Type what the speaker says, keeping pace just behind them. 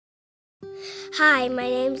Hi, my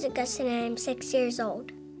name is Augustin and I'm 6 years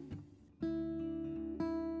old.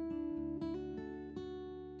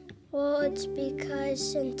 Well, it's because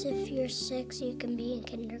since if you're 6, you can be in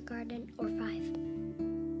kindergarten or 5.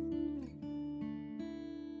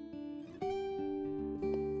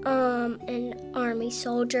 An army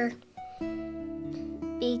soldier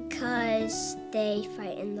because they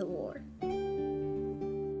fight in the war.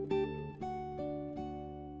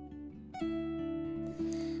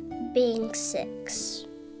 Being 6.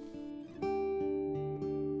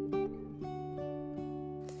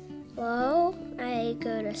 Well, I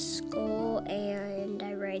go to school and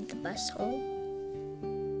I ride the bus home.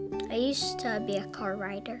 I used to be a car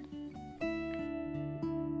rider.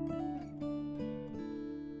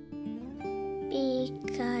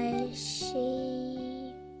 Because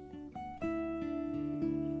she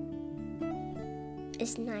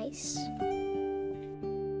is nice.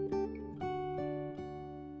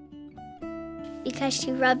 Because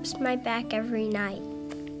she rubs my back every night.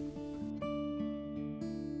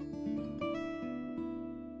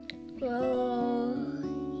 Well,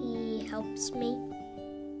 he helps me,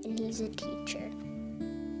 and he's a teacher.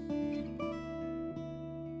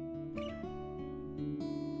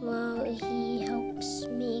 Well, he helps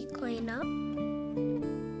me clean up.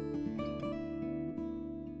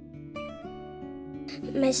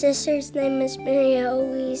 My sister's name is Mary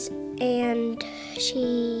Louise, and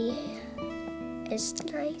she is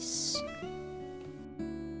nice.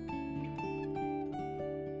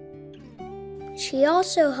 She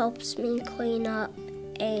also helps me clean up,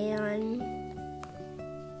 and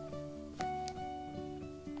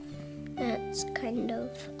that's kind of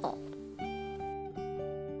all.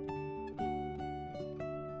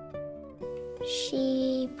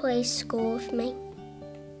 She plays school with me.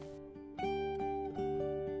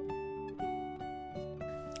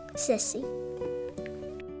 Sissy.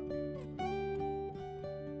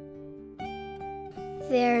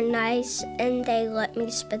 They're nice and they let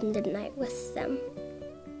me spend the night with them.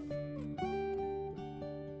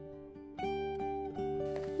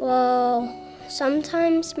 Well,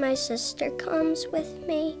 sometimes my sister comes with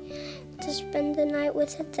me to spend the night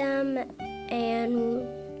with them, and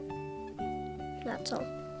that's all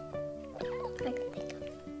I can think of.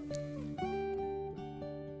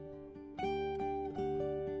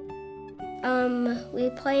 We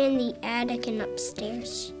play in the attic and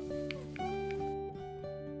upstairs.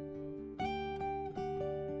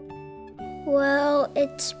 Well,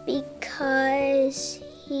 it's because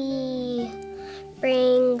he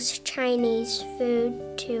brings Chinese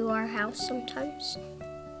food to our house sometimes.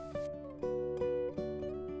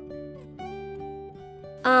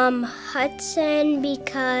 Hudson,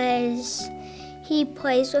 because he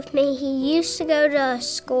plays with me. He used to go to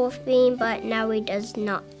school with me, but now he does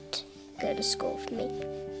not go to school with me.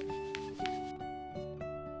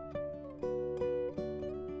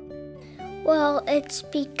 Well, it's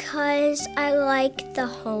because I like the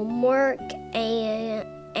homework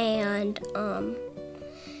and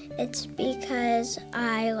it's because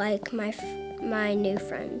I like my new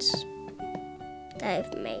friends that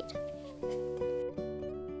I've made.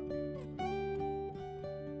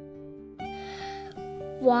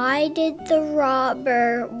 Why did the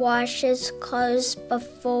robber wash his clothes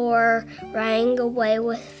before running away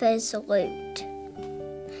with his loot?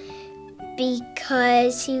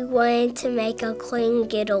 Because he wanted to make a clean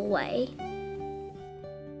getaway.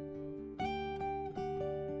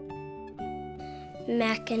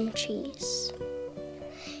 Mac and cheese.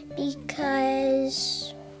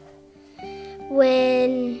 Because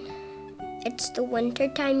when it's the winter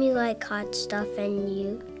time, you like hot stuff and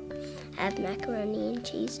you have macaroni and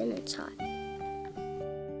cheese and it's hot.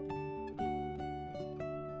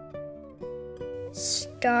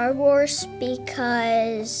 Star Wars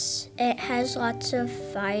because it has lots of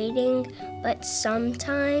fighting, but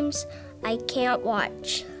sometimes I can't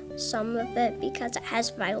watch some of it because it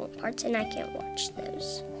has violent parts and I can't watch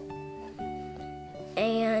those.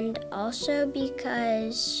 And also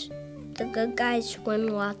because the good guys win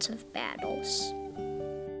lots of battles.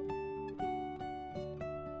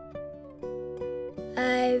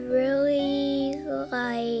 I really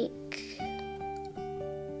like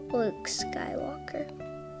Luke Skywalker.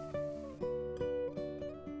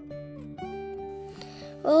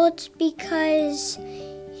 Well, it's because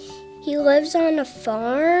he lives on a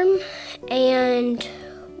farm and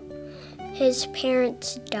his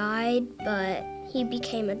parents died, but he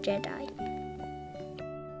became a Jedi.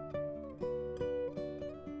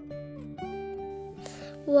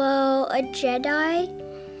 Well, a Jedi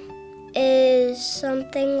is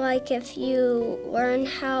something like if you learn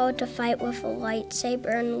how to fight with a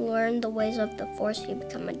lightsaber and learn the ways of the Force, you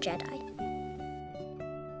become a Jedi.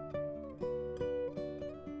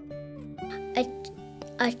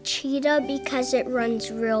 A cheetah because it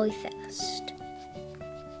runs really fast.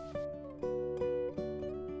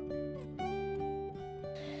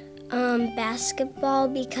 Basketball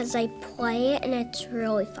because I play it and it's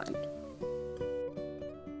really fun.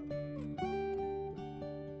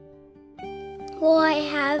 Well, I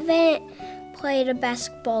haven't played a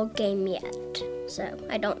basketball game yet, so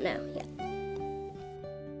I don't know yet.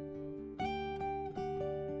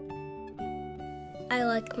 I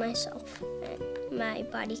like myself, and my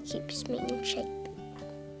body keeps me in shape.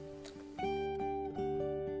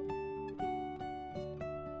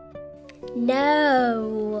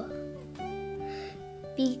 No,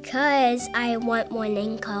 because I want one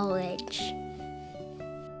in college.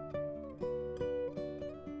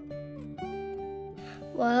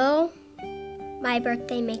 Well, my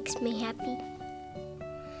birthday makes me happy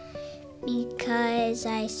because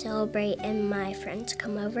I celebrate and my friends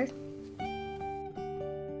come over.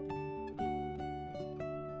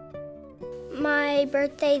 My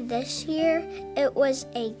birthday this year, it was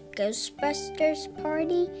a Ghostbusters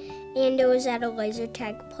party and it was at a laser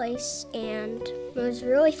tag place and it was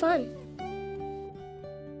really fun.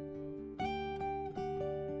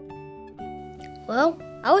 Well,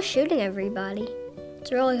 I was shooting everybody.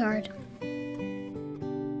 It's really hard.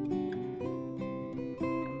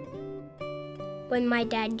 When my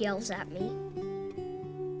dad yells at me.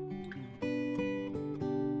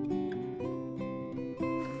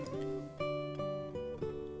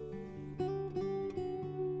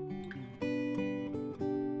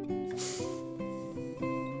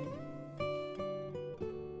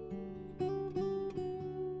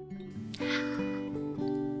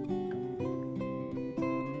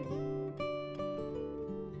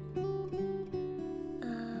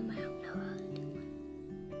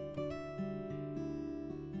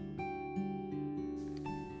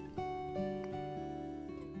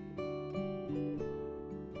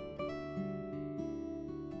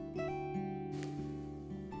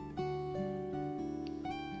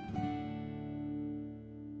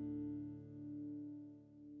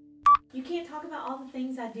 You can't talk about all the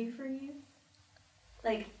things I do for you?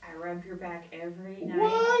 Like, I rub your back every night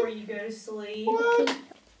before you go to sleep. What?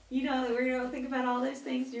 You don't think about all those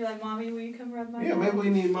things? You're like, Mommy, will you come rub my back? Yeah, maybe we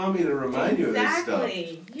need Mommy to remind you of this stuff.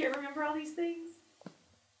 Exactly. You ever remember all these things?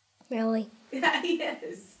 Really?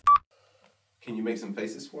 Yes. Can you make some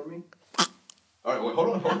faces for me? All right, well,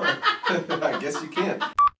 hold on. I guess you can.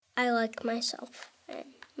 I like myself, and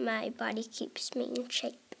my body keeps me in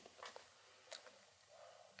shape.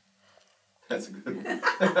 That's a good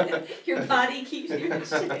one. Your body keeps you in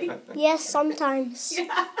shape. Yes, sometimes.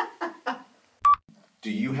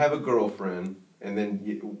 Do you have a girlfriend? And then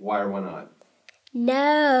why or why not?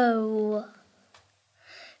 No,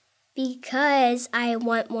 because I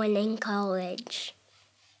want one in college.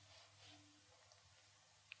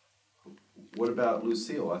 What about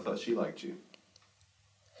Lucille? I thought she liked you.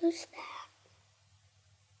 Who's that?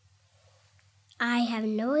 I have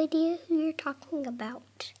no idea who you're talking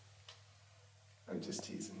about. I'm just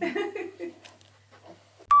teasing.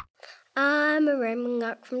 I'm a Raymond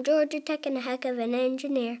Gluck from Georgia Tech and a heck of an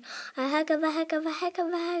engineer. A heck of an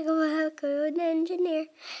engineer.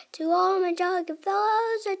 To all my jolly good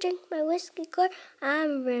fellows, I drink my whiskey clear.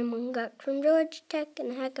 I'm a Raymond Gluck from Georgia Tech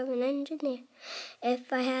and a heck of an engineer.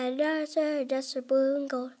 If I had a duster blue and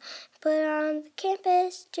gold, put it on the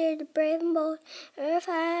campus, cheer the brave and bold. Or if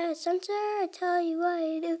I had a son, sir, I'd tell you what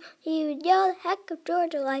he'd do. He would yell the heck of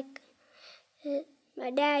Georgia like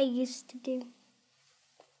my dad used to do.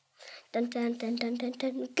 Dun dun dun dun dun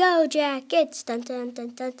dun. Go Jackets! Dun dun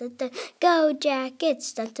dun dun dun dun. Go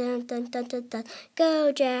Jackets! Dun dun dun dun dun dun.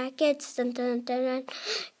 Go Jackets! Dun dun dun dun.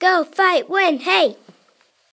 Go fight, win, hey!